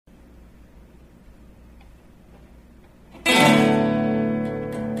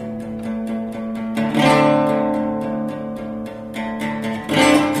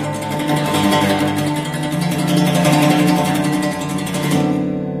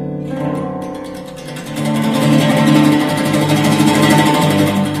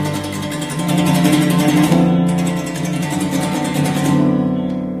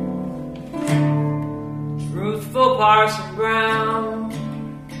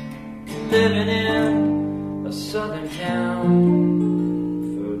living in a southern town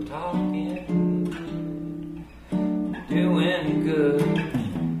for talking, doing good.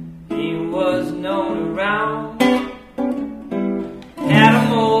 He was known around, had a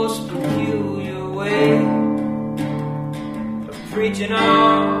most peculiar way of preaching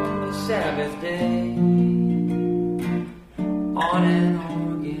on the Sabbath day, on and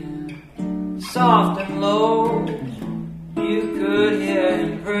on again, soft and low. You could hear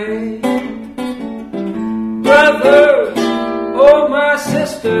him pray. Brothers, oh my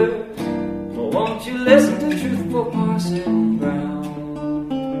sisters, won't you listen to Truthful Parson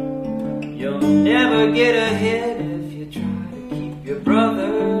Brown? You'll never get ahead if you try to keep your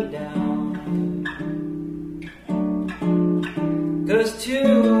brother down. 'Cause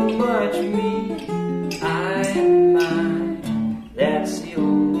too much me, I am mine. That's the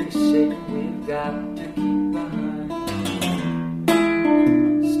only sin we've got to keep behind.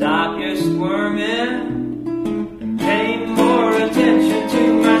 Stop your squirming and pay more attention to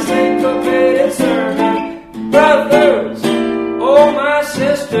my syncopated sermon. Brothers, oh my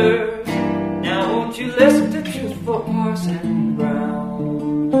sisters, now won't you listen to Truthful Parson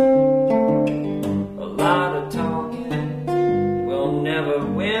Brown? A lot of talking will never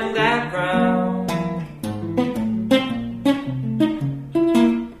win that crown.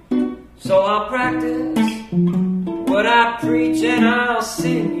 So I'll practice what I preach and I'll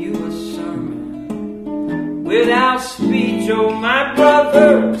sing you a sermon without speech. Oh my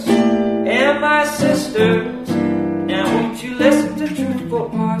brothers and my sisters, now won't you listen to Truthful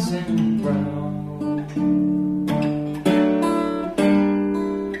Parson Brown?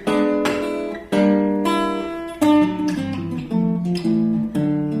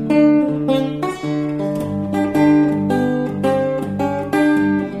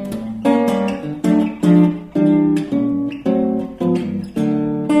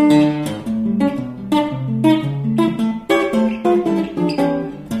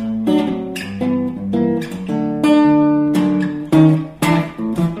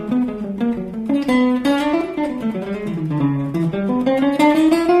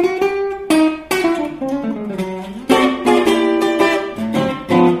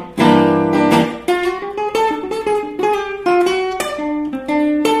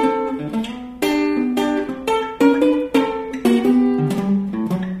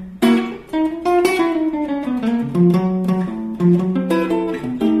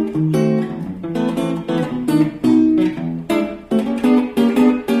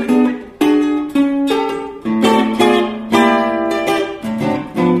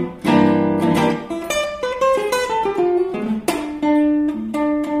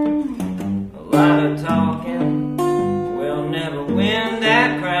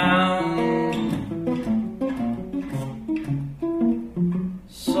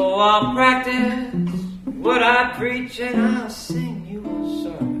 I'll practice what I preach and I'll sing you a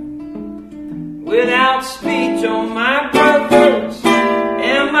sermon without speech. Oh my brothers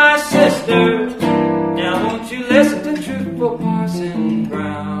and my sisters, now won't you listen to Truthful Parson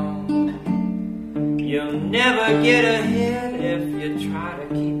Brown? You'll never get ahead if you try to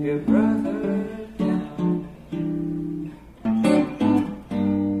keep